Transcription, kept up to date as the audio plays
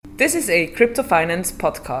This is a crypto finance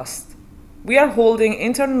podcast. We are holding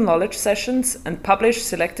internal knowledge sessions and publish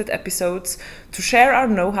selected episodes to share our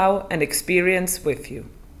know-how and experience with you.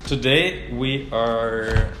 Today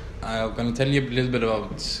I'm going to tell you a little bit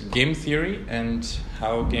about game theory and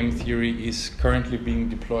how game theory is currently being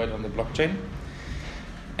deployed on the blockchain.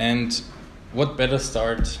 And what better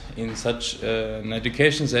start in such an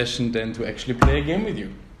education session than to actually play a game with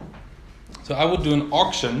you. So I would do an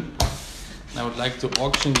auction. I would like to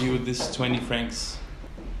auction you this 20 francs.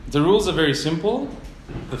 The rules are very simple.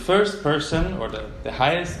 The first person or the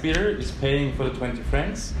highest bidder is paying for the 20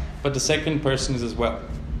 francs, but the second person is as well.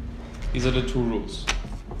 These are the two rules.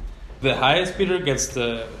 The highest bidder gets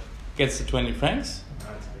the 20 francs,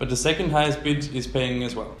 but the second highest bid is paying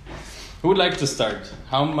as well. Who would like to start?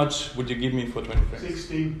 How much would you give me for 20 francs?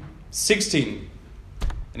 16. 16.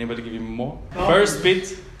 Anybody give you more? First bid,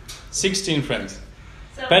 16 francs.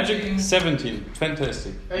 17. Patrick, 17.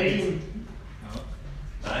 Fantastic. 18. No.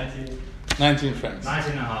 19. 19 francs.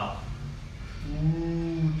 19 and a half.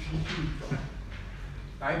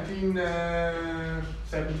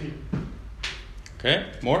 17. Okay,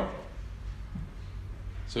 more?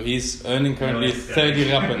 So he's earning currently 30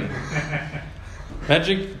 rappen.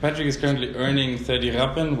 Patrick is currently earning 30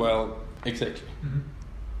 rappen, well, exactly.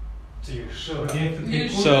 So you should. You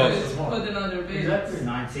should So- put another bid.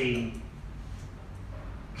 Exactly.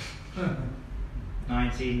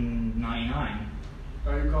 1999.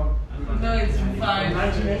 Oh, you come. No, it's 5.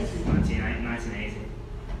 1980. 1980.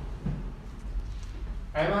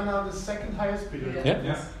 Am I now the second highest bidder? Yeah.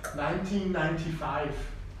 Yeah? 1995.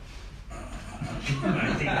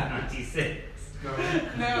 1996. No.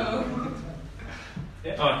 No.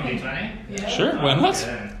 Oh, can you 20? Yeah. Sure, why not?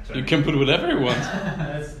 Yeah, 20. You can put whatever you want.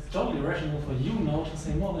 It's totally rational for you now to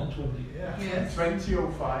say more than 20. Yeah. Yes.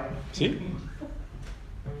 2005. See?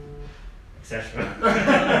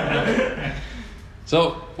 Etc.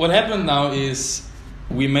 So what happened now is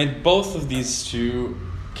we made both of these two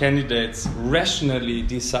candidates rationally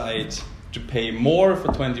decide to pay more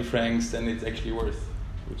for 20 francs than it's actually worth,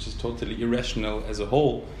 which is totally irrational as a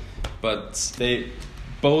whole. But they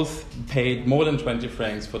both paid more than 20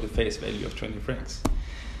 francs for the face value of 20 francs.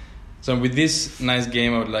 So with this nice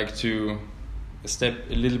game, I would like to step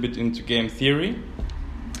a little bit into game theory.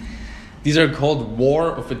 These are called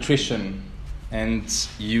war of attrition, and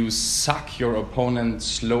you suck your opponent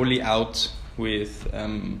slowly out with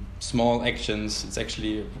small actions. It's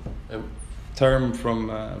actually a term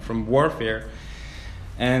from warfare,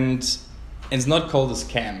 and it's not called a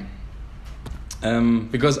scam.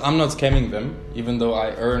 Because I'm not scamming them, even though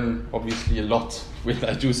I earn obviously a lot when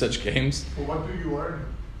I do such games. But what do you earn?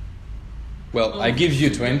 Well, I give you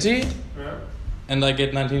 20 Yeah. and I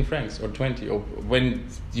get 19 francs or 20, or when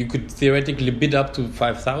you could theoretically bid up to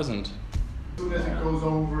 5,000. As soon as it goes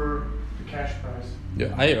over the cash price.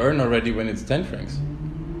 Yeah, I earn already when it's 10 francs.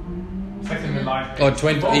 Second in line. Or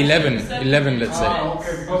 11, let's say. Ah,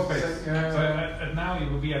 okay. Both Because pays. So at now you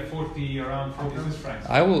will be at 40, around 40 Swiss francs.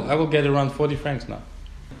 I will get around 40 francs now.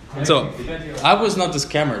 So I was not the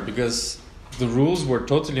scammer because the rules were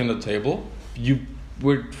totally on the table. You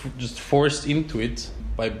were just forced into it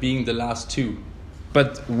by being the last two.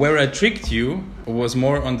 But where I tricked you was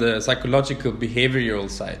more on the psychological behavioral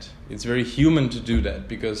side. It's very human to do that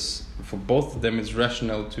because for both of them it's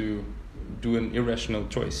rational to do an irrational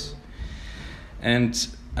choice. And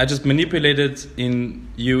I just manipulated in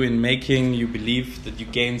making you believe that you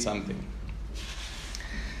gain something.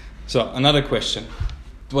 So another question.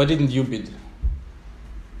 Why didn't you bid?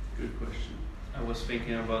 Good question. I was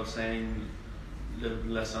thinking about saying a little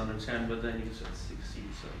less under 10, but then you said 60,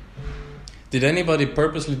 so... Did anybody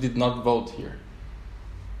purposely did not vote here?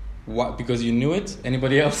 Why? Because you knew it?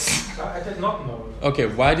 Anybody else? I did not know. Okay,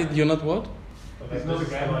 why did you not vote? It's not a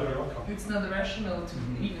scam. It's not rational to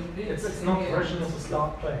even bid. It's not rational to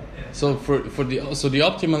start playing. So the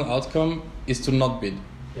optimal outcome is to not bid.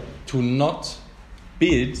 Yeah. To not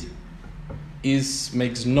bid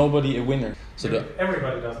makes nobody a winner. So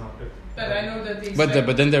Everybody does not bid. But I know that the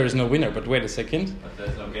but then there is no winner. But wait a second. But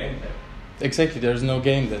there's no game there. Exactly, there is no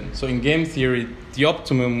game then. So in game theory, the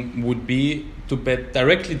optimum would be to bet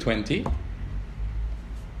directly 20,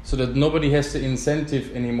 so that nobody has the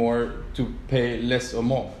incentive anymore to pay less or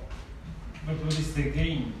more. But what is the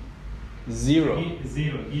game? Zero.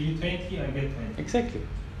 Zero. Give you 20, I get 20. Exactly.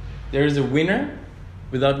 There is a winner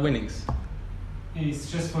without winnings. It's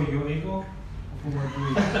just for your ego? Or for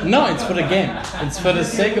what No, it's for the game. It's for the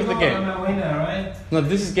sake of the I'm game. a winner, right? No,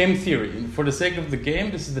 this is game theory. For the sake of the game,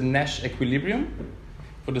 this is the Nash equilibrium.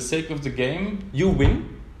 For the sake of the game, you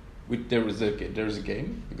win. There is a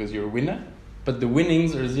game because you're a winner, but the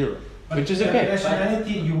winnings are zero. But which is the okay.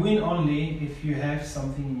 rationality, you win only if you have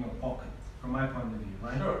something in your pocket, from my point of view,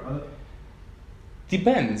 right? Sure.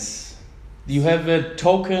 Depends. You have a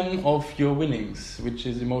token of your winnings, which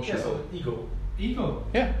is emotional. Yeah, so ego. Ego.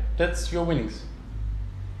 Yeah, that's your winnings.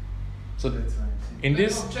 So That's right. in But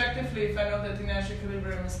this, objectively, if I know that inertial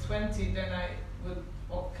equilibrium is 20, then I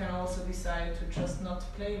can also decide to just not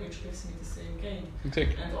play, which gives me the same gain.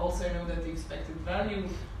 exactly. And also I know that the expected value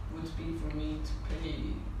would be for me to pay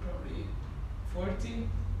probably 40,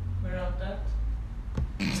 around that.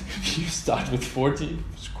 You start with 40,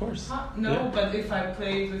 of course. No, Yeah. but if I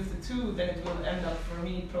play with the 2, then it will end up for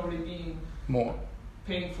me probably being More.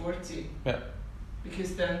 paying 40. Yeah.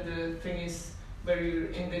 Because then the thing is where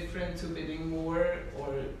you're indifferent to bidding more or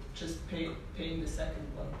just paying the second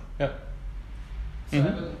one. Yeah. So I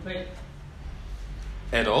Mhm. wouldn't play.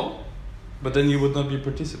 At all? But then you would not be a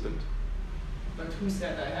participant. But who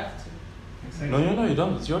said I have to? Exactly. No, you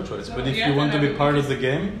don't. It's your choice. No, But if yeah, you want to then I be would part be of the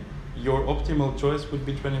game, your optimal choice would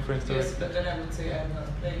be 20 francs Yes, direct. but then I would say I'm not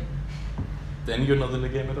playing. Then you're not in the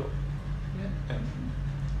game at all. Yeah. Yeah.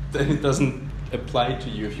 Then it doesn't apply to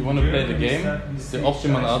you. If you want to play the game, the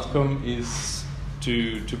optimal outcome is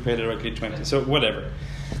to pay directly 20. So whatever.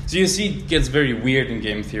 So you see, it gets very weird in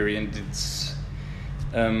game theory, and it's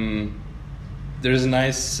there's a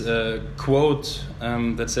nice quote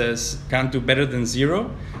that says, "Can't do better than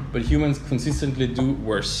 0, but humans consistently do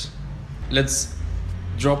worse." Let's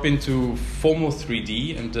drop into FOMO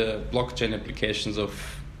 3D and the blockchain applications of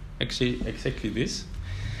actually exactly this.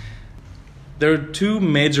 There are two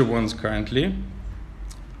major ones currently,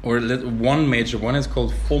 or one major one is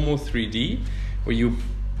called FOMO 3D, where you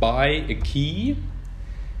buy a key,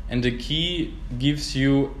 and the key gives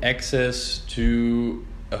you access to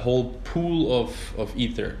a whole pool of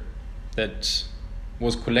ether that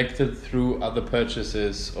was collected through other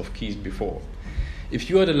purchases of keys before. If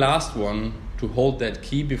you are the last one to hold that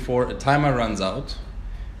key before a timer runs out,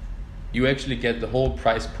 you actually get the whole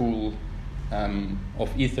price pool of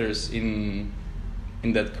ethers in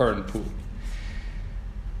that current pool.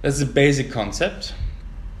 That's the basic concept,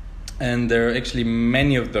 and there are actually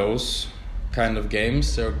many of those kind of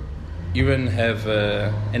games. There even have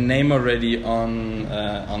a name already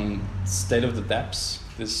on State of the Dapps,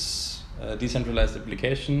 this decentralized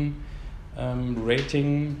application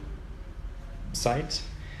rating site,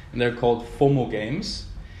 and they're called FOMO games.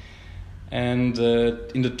 And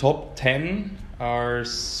in the top 10 are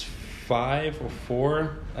 5 or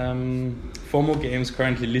 4 FOMO games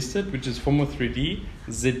currently listed, which is FOMO 3D,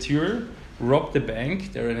 Zetur, Rob the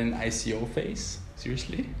Bank. They're in an ICO phase.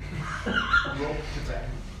 Seriously?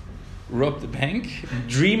 Rob the Bank,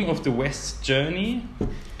 Dream of the West Journey,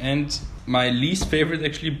 and my least favorite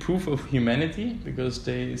actually, Proof of Humanity, because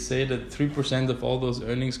they say that 3% of all those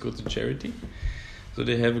earnings go to charity. So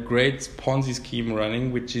they have a great Ponzi scheme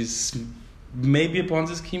running, which is maybe a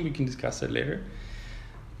Ponzi scheme, we can discuss that later,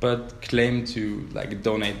 but claim to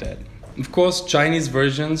donate that. Of course, Chinese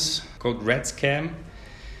versions called Red Scam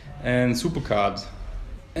and Supercard.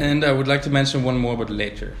 And I would like to mention one more, but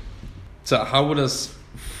later. So how does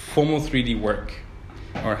FOMO 3D work?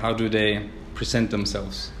 Or how do they present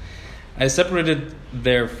themselves? I separated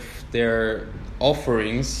their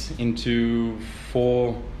offerings into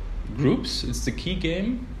 4 groups. It's the key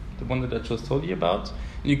game, the one that I just told you about.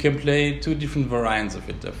 And you can play 2 different variants of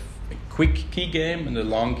it, a quick key game and a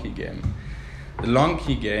long key game. The long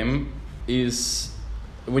key game is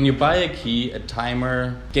when you buy a key, a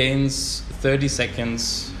timer gains 30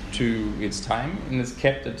 seconds to its time and is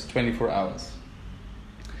kept at 24 hours.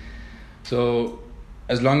 So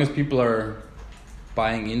as long as people are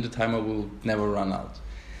buying in, the timer will never run out.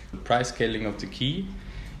 The price scaling of the key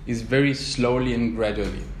is very slowly and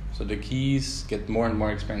gradually. So the keys get more and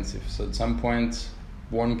more expensive. So at some point,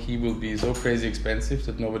 one key will be so crazy expensive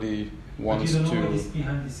that nobody wants to... But you don't know what is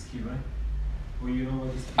behind this key, right? Or you know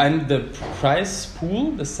what is behind? And the price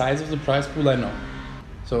pool, the size of the price pool, I know.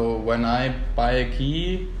 So when I buy a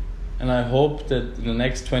key and I hope that in the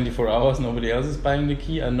next 24 hours nobody else is buying the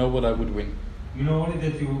key, I know what I would win. You know only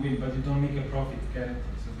that you will win, but you don't make a profit guarantee.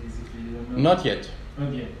 So basically you don't know. Not yet.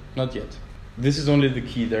 Not yet. Not yet. This is only the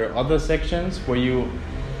key. There are other sections where you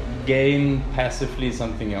gain passively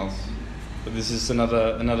something else. But this is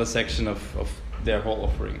another section of their whole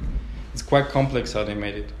offering. It's quite complex how they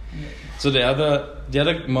made it. Yeah. So the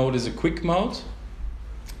other mode is a quick mode,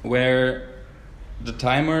 where the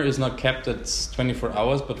timer is not kept at 24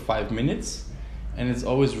 hours but 5 minutes, and it's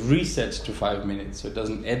always reset to 5 minutes. So it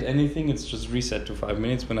doesn't add anything, it's just reset to 5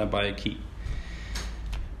 minutes when I buy a key.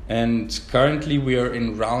 And currently we are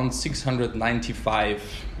in round 695,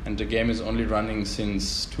 and the game is only running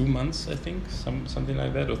since 2 months, I think, something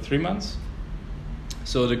like that, or 3 months.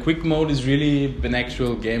 So the quick mode is really an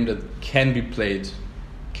actual game that can be played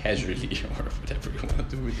casually or whatever you want to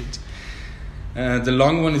do with it. The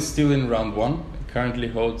long one is still in round 1. It currently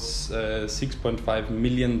holds $6.5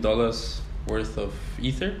 million worth of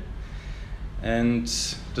Ether. And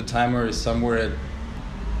the timer is somewhere at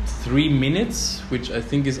 3 minutes, which I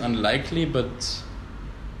think is unlikely, but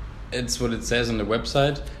it's what it says on the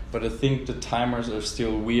website. But I think the timers are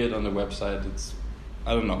still weird on the website.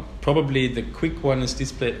 I don't know. Probably the quick one is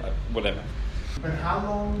displayed, whatever. But how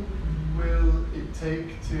long will it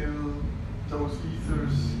take till those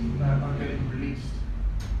ethers are getting released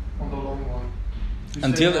on the long one?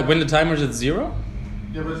 Until when the timer is at 0?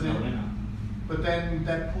 Yeah, but then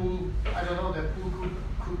that pool, I don't know, that pool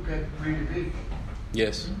could get really big.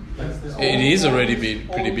 Yes. That's It is already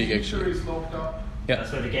pretty big actually. All the ether is locked up. Yeah.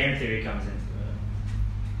 That's where the game theory comes into it.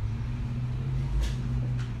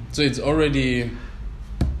 So it's already,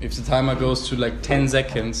 if the timer goes to like 10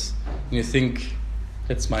 seconds, and you think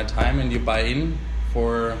that's my time, and you buy in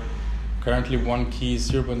for currently one key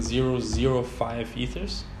 0.005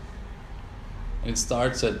 ethers, and it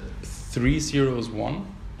starts at 301.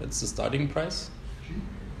 That's the starting price.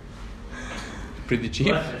 Pretty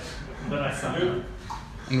cheap. But I saw.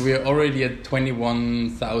 And we are already at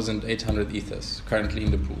 21,800 ethers currently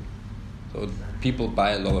in the pool. So people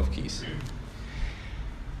buy a lot of keys.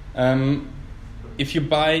 If you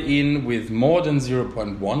buy in with more than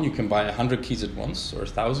 0.1, you can buy 100 keys at once or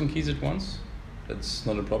 1,000 keys at once. That's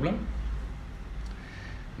not a problem.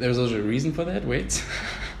 There's also a reason for that. Wait.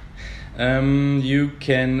 You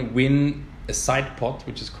can win a side pot,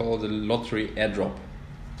 which is called a lottery airdrop.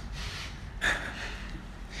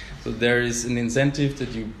 So there is an incentive that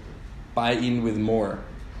you buy in with more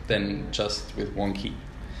than just with one key.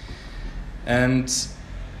 And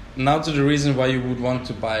now to the reason why you would want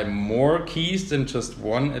to buy more keys than just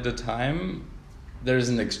one at a time. There is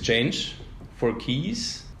an exchange for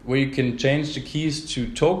keys where you can change the keys to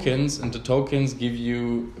tokens, and the tokens give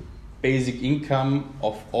you basic income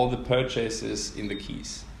of all the purchases in the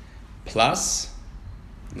keys. Plus,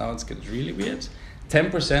 now it's getting really weird,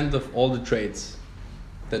 10% of all the trades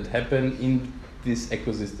that happen in this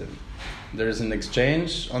ecosystem. There is an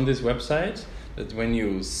exchange on this website that when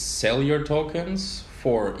you sell your tokens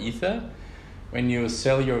for Ether, when you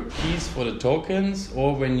sell your keys for the tokens,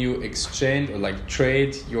 or when you exchange or like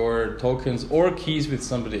trade your tokens or keys with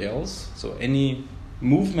somebody else, so any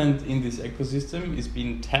movement in this ecosystem is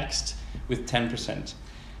being taxed with 10%.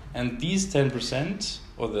 And these 10%,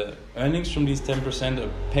 or the earnings from these 10%, are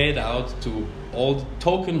paid out to all the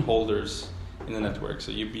token holders in the network.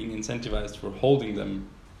 So you're being incentivized for holding them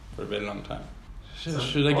for a very long time.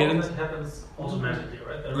 Should I get in? All of that happens automatically,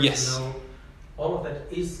 right? There is Yes. all of that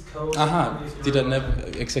is code. Did I never?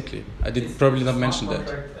 Exactly. I did probably not mention that.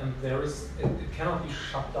 And there is, it cannot be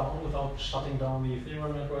shut down without shutting down the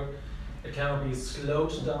Ethereum network. It cannot be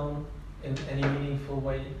slowed down in any meaningful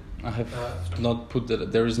way. I have not put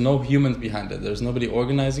that. There is no human behind it. There's nobody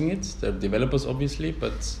organizing it. There are developers, obviously,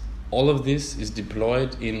 but all of this is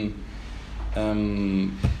deployed in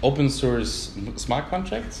open source smart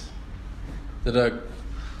contracts that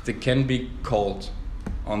can be called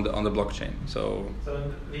on the blockchain. So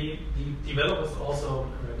the developers also,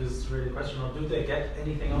 this is really a question of, do they get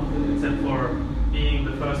anything out of it except for being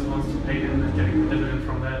the first ones to pay in and getting the dividend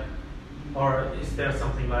from that? Or is there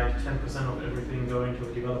something like 10% of everything going to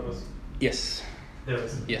the developers? Yes. There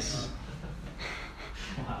is. Yes.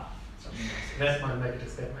 Wow. That's my negative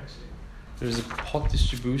statement, actually. There's a pot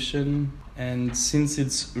distribution, and since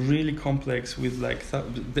it's really complex with like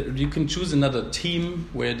you can choose another team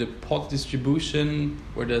where the pot distribution,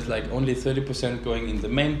 where there's like only 30% going in the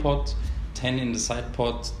main pot, 10 in the side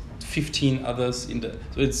pot, 15 others in the.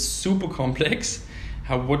 So it's super complex.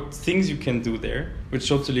 What things you can do there, which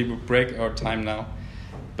totally will break our time now.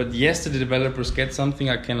 But yes, the developers get something.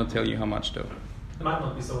 I cannot tell you how much though. It might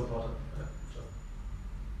not be so important.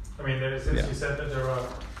 I mean, since you said that there are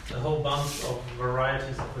a whole bunch of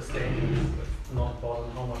varieties of the staking, it's not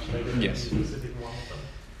important how much they get in Yes. specific one of them.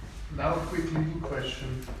 Now a quick legal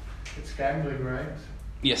question. It's gambling, right?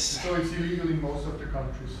 Yes. So it's illegal in most of the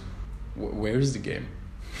countries. Where is the game?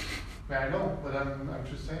 I know, but I'm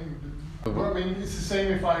just saying. Well, I mean, it's the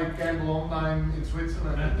same if I gamble online in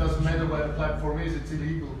Switzerland. It doesn't matter where the platform is, it's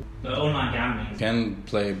illegal. The online gambling. You can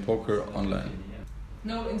play poker online.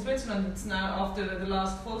 No, in Switzerland it's now, after the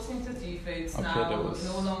last Volkswirtschaft, it's Okay, now that was-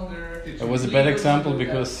 no longer... It was a bad example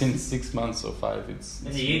because since 6 months or 5 it's...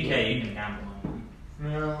 In the UK, you can gamble online.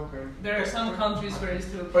 Yeah, okay. There are some countries where it's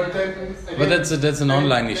still... But, But that's an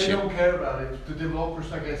online they issue. don't care about it. The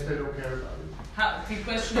developers, I guess, they don't care about it. The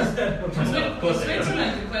question is, for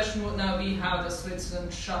Switzerland, the question would now be how does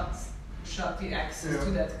Switzerland shut the access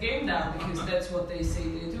to that game down, because that's what they say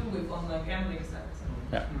they do with online gambling sites.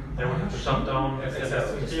 Yeah. They would have to shut down access to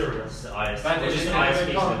Ethereum.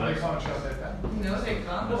 They can't shut that down. No, they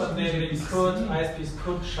can't. No, but ISPs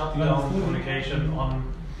could shut down communication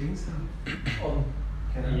on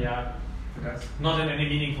not in any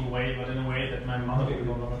meaningful way, but in a way that my mother would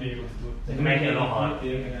no longer be able to do. They can make it a lot harder.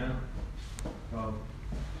 Yeah.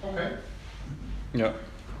 Okay. Yeah.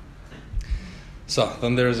 So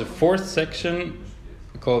then there is a fourth section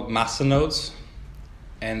called masternodes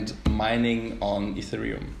and mining on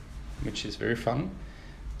Ethereum, which is very fun,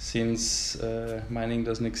 since mining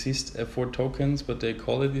doesn't exist for tokens, but they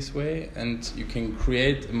call it this way, and you can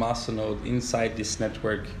create a masternode inside this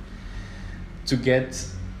network to get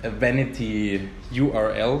a vanity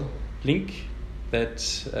URL link that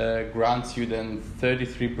grants you then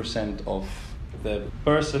 33% of the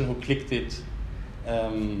person who clicked it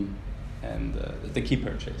and the key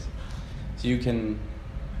purchase. So you can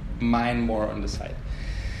mine more on the site.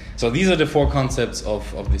 So these are the four concepts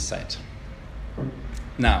of this site.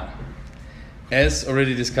 Now, as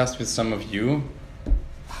already discussed with some of you,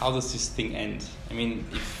 how does this thing end? I mean,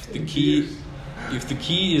 if the key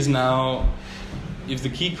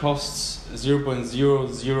costs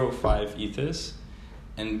 0.005 ethers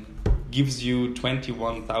and gives you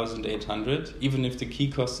 21,800, even if the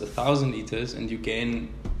key costs 1,000 ethers and you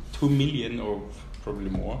gain 2 million or probably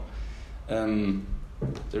more,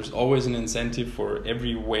 there's always an incentive for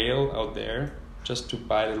every whale out there just to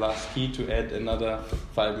buy the last key to add another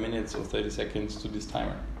 5 minutes or 30 seconds to this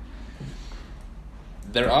timer.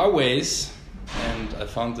 There are ways, and I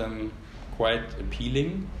found them quite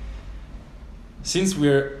appealing. Since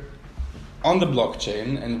we're on the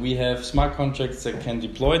blockchain and we have smart contracts that can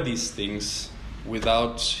deploy these things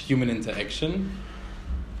without human interaction,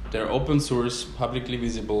 they're open source, publicly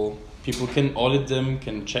visible, people can audit them,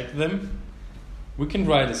 can check them. We can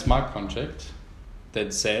write a smart contract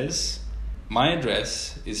that says my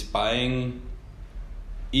address is buying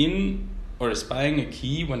a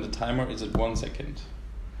key when the timer is at 1 second,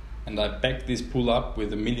 and I back this pool up with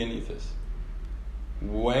 1 million ethers.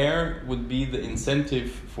 Where would be the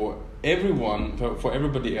incentive for everyone, for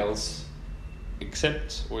everybody else,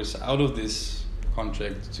 except or is out of this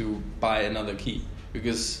contract to buy another key?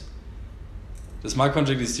 Because the smart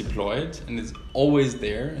contract is deployed and it's always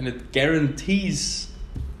there, and it guarantees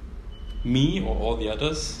me or all the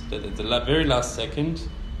others that at the very last second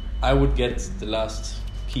I would get the last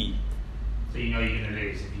key. So you know you're going to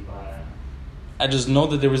lose if you buy it. I just know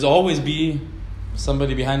that there will always be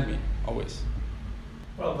somebody behind me, always.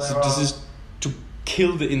 Well, So this is to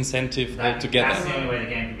kill the incentive altogether. That's the only way the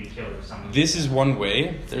game can be killed. If someone This is one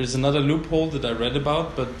way. There is another loophole that I read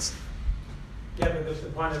about, but yeah, but the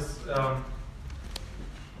point is,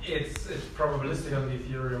 it's probabilistic on the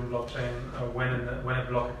Ethereum blockchain when a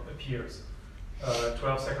block appears.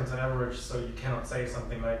 12 seconds on average, so you cannot say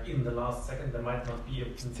something like in the last second. There might not be a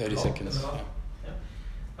 30 block seconds. in the last,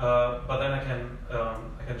 but then I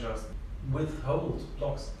can just withhold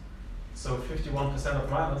blocks. So 51% of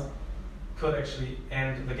miners could actually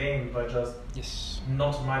end the game by just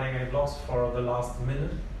not mining any blocks for the last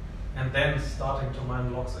minute, and then starting to mine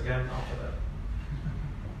blocks again after that.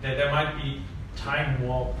 There might be time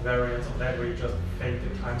warp variants of that where you just fake the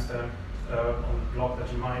timestamp on the block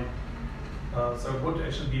that you mine. So it would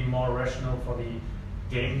actually be more rational for the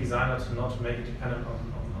game designer to not make it dependent on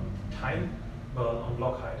time, but on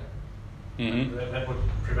block height. Mm-hmm. That would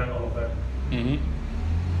prevent all of that. Mm-hmm.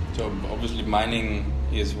 So obviously mining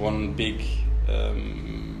is one big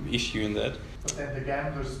issue in that. But then the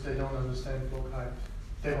gamblers, they don't understand block height.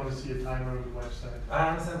 They want to see a timer on the website. I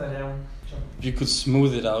understand that, yeah. Sure. If you could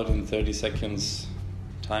smooth it out in 30 seconds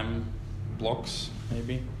time blocks,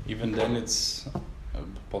 maybe. Even then it's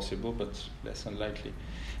possible, but less unlikely.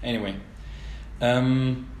 Anyway,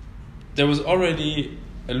 there was already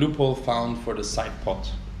a loophole found for the sidepod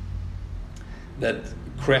that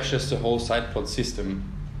crashes the whole sidepod system,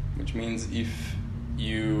 which means if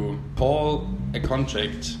you call a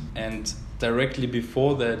contract and directly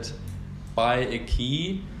before that buy a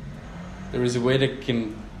key, there is a way that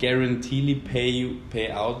can guaranteely pay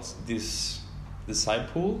out the side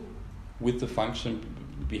pool with the function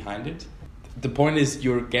behind it. The point is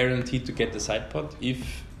you're guaranteed to get the sidepod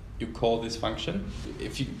if you call this function.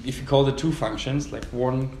 If you call the two functions, like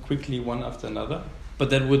one quickly, one after another, but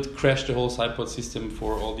that would crash the whole sidepod system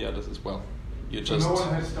for all the others as well. You So just no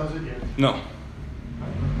one has does it yet. no.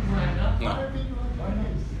 Why not? No.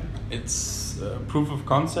 It's proof of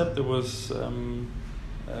concept that was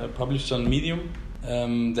published on Medium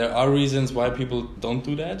There are reasons why people don't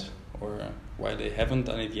do that, or why they haven't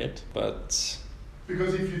done it yet, but...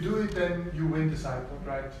 Because if you do it, then you win the side point,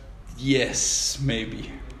 right? Yes,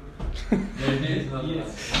 maybe.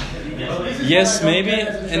 Yes. Yes, maybe.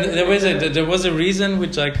 And there was a reason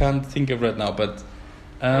which I can't think of right now, but...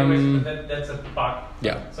 that's a bug.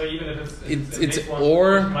 Yeah. So even if It's this one,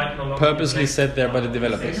 or it might no longer purposely be set there by the If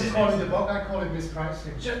developers. you call it a bug, I call it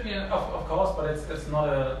mispricing. Yeah, of course, but it's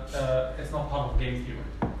not part of game theory.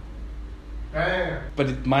 Yeah. But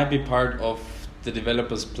it might be part of the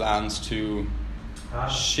developers' plans to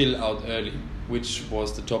chill out early, which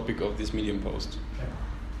was the topic of this Medium post. Okay.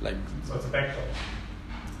 Like, So it's a backdoor.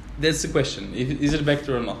 that's the question. Is it a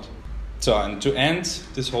vector or not? So, and to end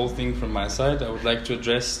this whole thing from my side, I would like to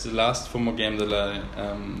address the last FOMO game that I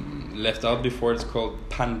left out before. It's called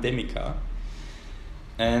Pandemica.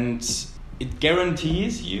 And it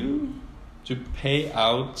guarantees you to pay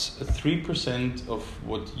out 3% of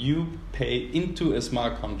what you pay into a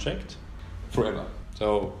smart contract forever.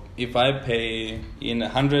 So if I pay in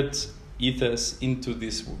 100 ethers into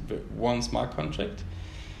this one smart contract,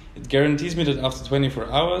 it guarantees me that after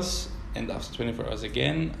 24 hours and after 24 hours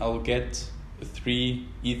again, I'll get 3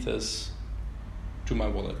 ethers to my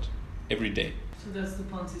wallet every day. So that's the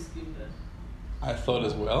Ponzi scheme then. I thought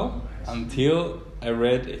as well, until I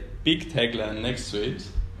read a big tagline next to it,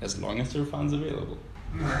 as long as there are funds available.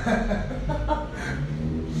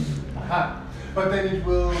 Aha. But then it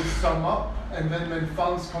will sum up, and then when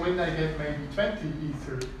funds come in, I get maybe 20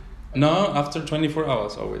 ether. No, after 24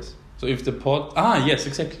 hours always. So if the pot... yes,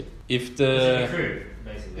 exactly. If It's the... accrued,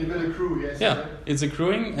 basically. It will accrue, yes. Yeah, it's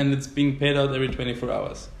accruing and it's being paid out every 24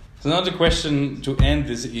 hours. So now the question to end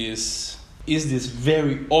this is this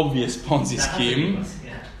very obvious Ponzi scheme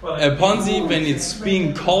a Ponzi when it's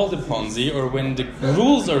being called a Ponzi, or when the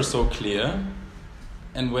rules are so clear,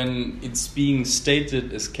 and when it's being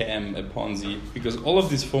stated a scam, a Ponzi? Because all of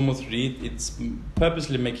this FOMO thread, it's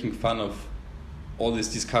purposely making fun of all these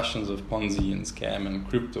discussions of Ponzi and scam and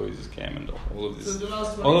crypto is a scam and all of this. So the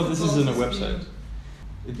last one All of this is on a Ponzi website. scheme.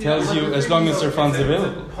 It tells you as long as there are funds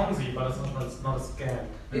available. It's a Ponzi, but it's not a scam.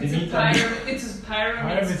 It's a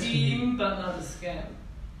pyramid scheme, but not a scam.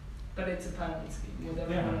 But it's a pyramid scheme,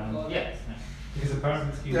 whatever you want to call it. Yeah. It's a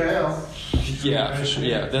pyramid scheme. Yeah. Yeah, for sure.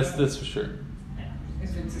 Yeah, that's for sure.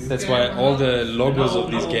 If it's a That's scam why or all not. the logos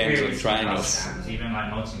of these No games are queries triangles. about scams, even like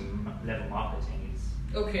multi-level marketing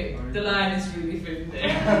is Okay, the line is really thin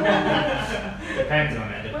there. depends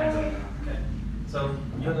on it. Okay. So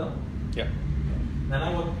you're done? Yeah. Then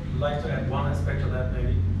I would like to add one aspect to that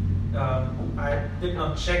maybe. I did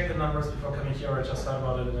not check the numbers before coming here, I just heard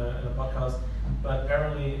about it in a podcast, but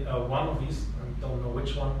apparently one of these, I don't know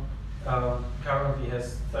which one, currently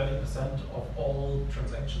has 30% of all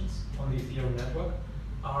transactions on the Ethereum network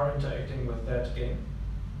are interacting with that game.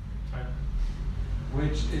 Right?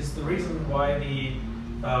 Which is the reason why the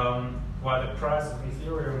price of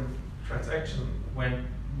Ethereum transaction went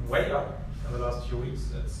way up in the last few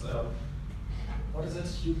weeks. It's what is it?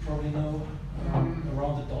 You probably know,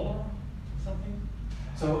 around $1 or something.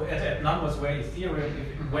 So at numbers where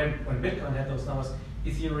Ethereum, when Bitcoin had those numbers,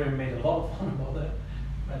 Ethereum made a lot of fun about that.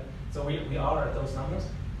 Right? So we are at those numbers,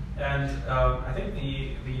 and I think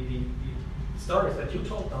the stories that you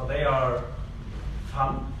told now, they are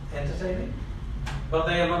fun, entertaining, but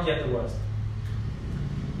they are not yet the worst.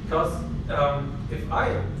 Because if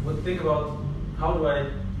I would think about how do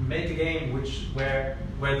I make a game where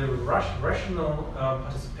the rational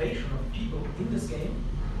participation of people in this game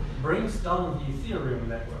brings down the Ethereum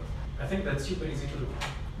network, I think that's super easy to do.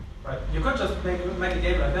 Right? You could just make a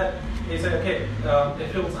game like that. And you say, okay,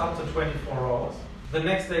 it fills up to 24 hours. The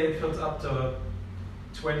next day it fills up to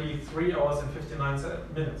 23 hours and 59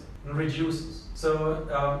 minutes and reduces.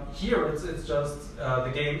 So here it's just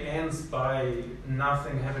the game ends by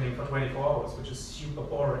nothing happening for 24 hours, which is super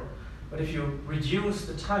boring. But if you reduce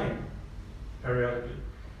the time periodically,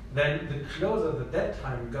 then the closer the dead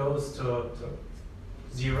time goes to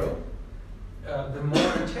 0, the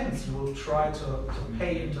more intense you will try to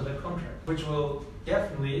pay into the contract, which will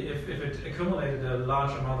definitely, if it accumulated a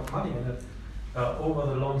large amount of money in it over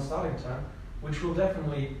the long starting time, which will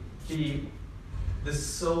definitely be the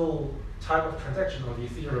sole type of transaction on the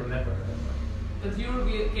Ethereum network. But your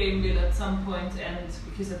game will at some point end,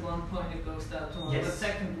 because at one point it goes down to 1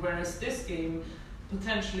 second, whereas this game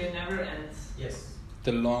potentially never ends. Yes.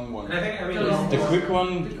 The long one. And I mean, the quick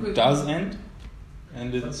one does end,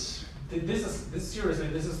 and it's... This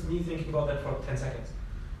is me thinking about that for 10 seconds.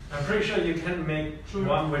 I'm pretty sure you can make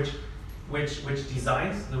one which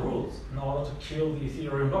designs the rules in order to kill the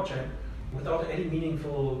Ethereum blockchain without any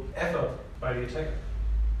meaningful effort by the attacker.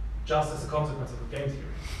 just as a consequence of the game theory.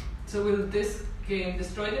 So will this game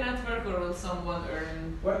destroy the network, or will someone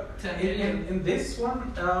earn 10 million? In this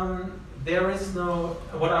one, there is no,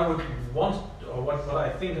 what I would want, or what I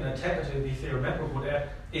think an attacker to the Ethereum network would add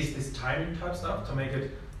is this timing type stuff to make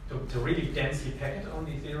it, to really densely pack it on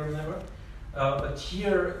the Ethereum network. But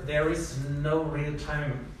here, there is no real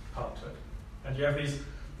timing part to it. And you have these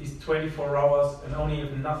 24 hours, and only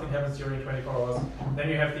if nothing happens during 24 hours, then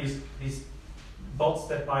you have these bots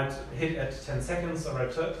that might hit at 10 seconds or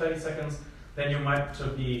at 30 seconds, then you might to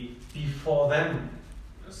be before then.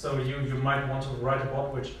 So you might want to write a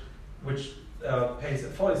bot which pays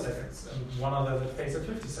at 40 seconds, and one other that pays at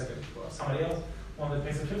 50 seconds, or somebody else one that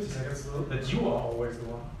pays at 50 seconds, so that you are always the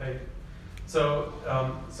one who paid. So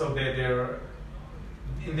they're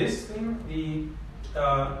in this thing,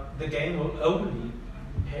 the game will only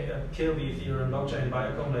kill the Ethereum blockchain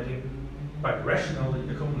by rationally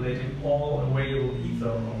accumulating all available ether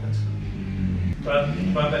of it.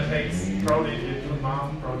 But that takes, probably if you do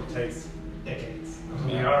math, probably takes decades.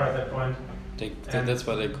 We are at that point. That's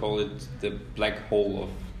why they call it the black hole of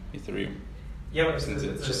Ethereum. Yeah, but since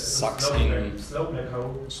it just sucks in slow black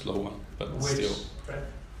hole. Slower, but still. Right.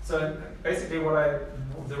 So basically,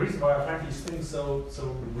 the reason why I find these things so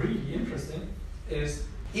really interesting is,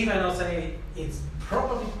 even I'll say it's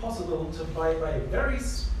probably possible to by a very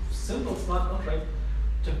simple smart contract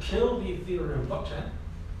to kill the Ethereum blockchain.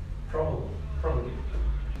 Probably.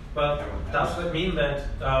 But does that mean that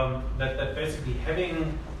that basically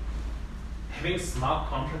having smart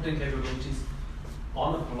contracting capabilities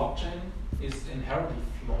on a blockchain is inherently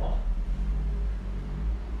flawed?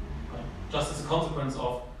 Just as a consequence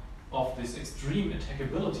of this extreme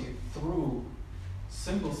attackability through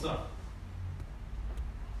simple stuff.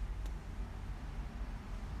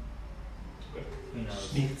 Who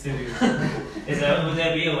knows? Me too. Would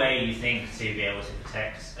there be a way, you think, to be able to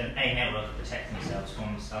protect a network of protecting themselves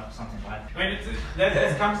from something like that? I mean,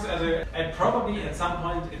 that comes at probably at some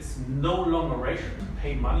point it's no longer rational to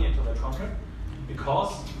pay money into that contract,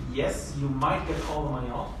 because yes, you might get all the money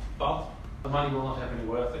off, but the money will not have any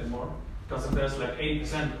worth anymore. Because if there's like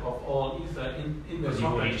 80% of all ether in the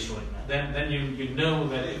contract, then you know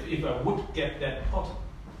that if I would get that pot,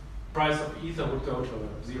 price of ether would go to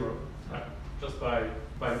zero. Just by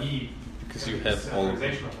me, because you have all that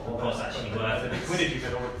liquidity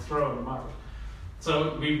that I would throw in the market.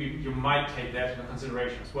 So you might take that into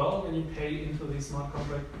consideration as well when you pay into the smart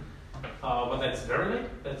contract. But that's very late.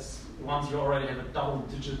 That's once you already have a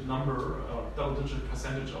double-digit number, double-digit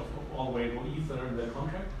percentage of all available ether in that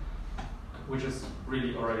contract, which is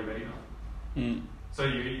really already very enough. So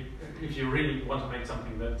if you really want to make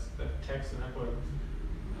something that attacks the network,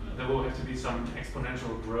 there will have to be some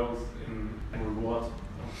exponential growth in reward to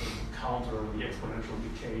counter the exponential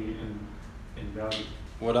decay in value.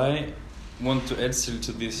 What I want to add still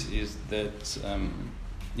to this is that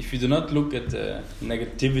if you do not look at the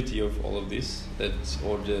negativity of all of this,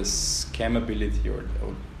 or the scamability or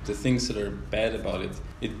the things that are bad about it,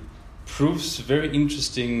 it proves very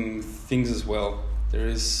interesting things as well. There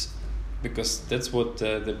is, because that's what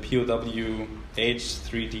the POW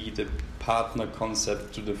H3D, the partner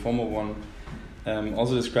concept to the former one,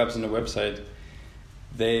 also describes on the website.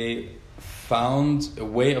 They found a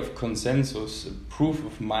way of consensus, a proof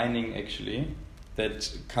of mining actually,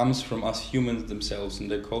 that comes from us humans themselves,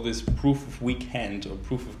 and they call this proof of weak hand or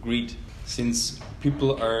proof of greed. Since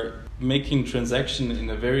people are making transaction in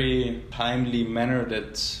a very timely manner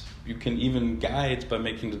that you can even guide by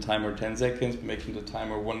making the timer 10 seconds, making the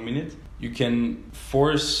timer 1 minute, you can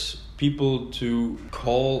force people to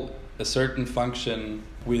call a certain function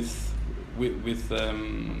with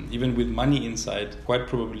even with money inside, quite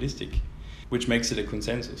probabilistic, which makes it a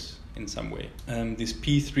consensus in some way. This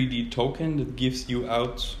P3D token that gives you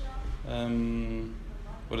out,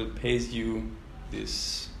 what it pays you,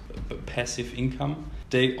 this passive income,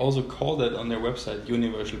 they also call that on their website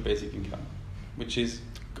universal basic income, which is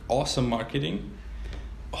awesome marketing,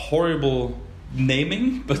 horrible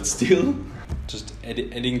naming, but still, just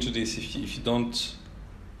adding to this, if you don't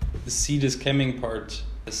see the scamming part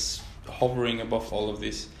as hovering above all of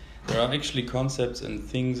this, there are actually concepts and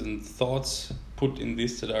things and thoughts put in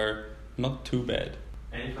this that are not too bad.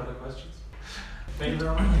 Any further questions? Thank you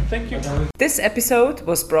very much. Thank you. This episode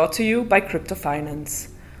was brought to you by Crypto Finance.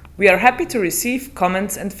 We are happy to receive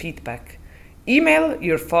comments and feedback. Email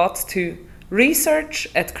your thoughts to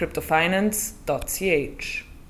research@cryptofinance.ch.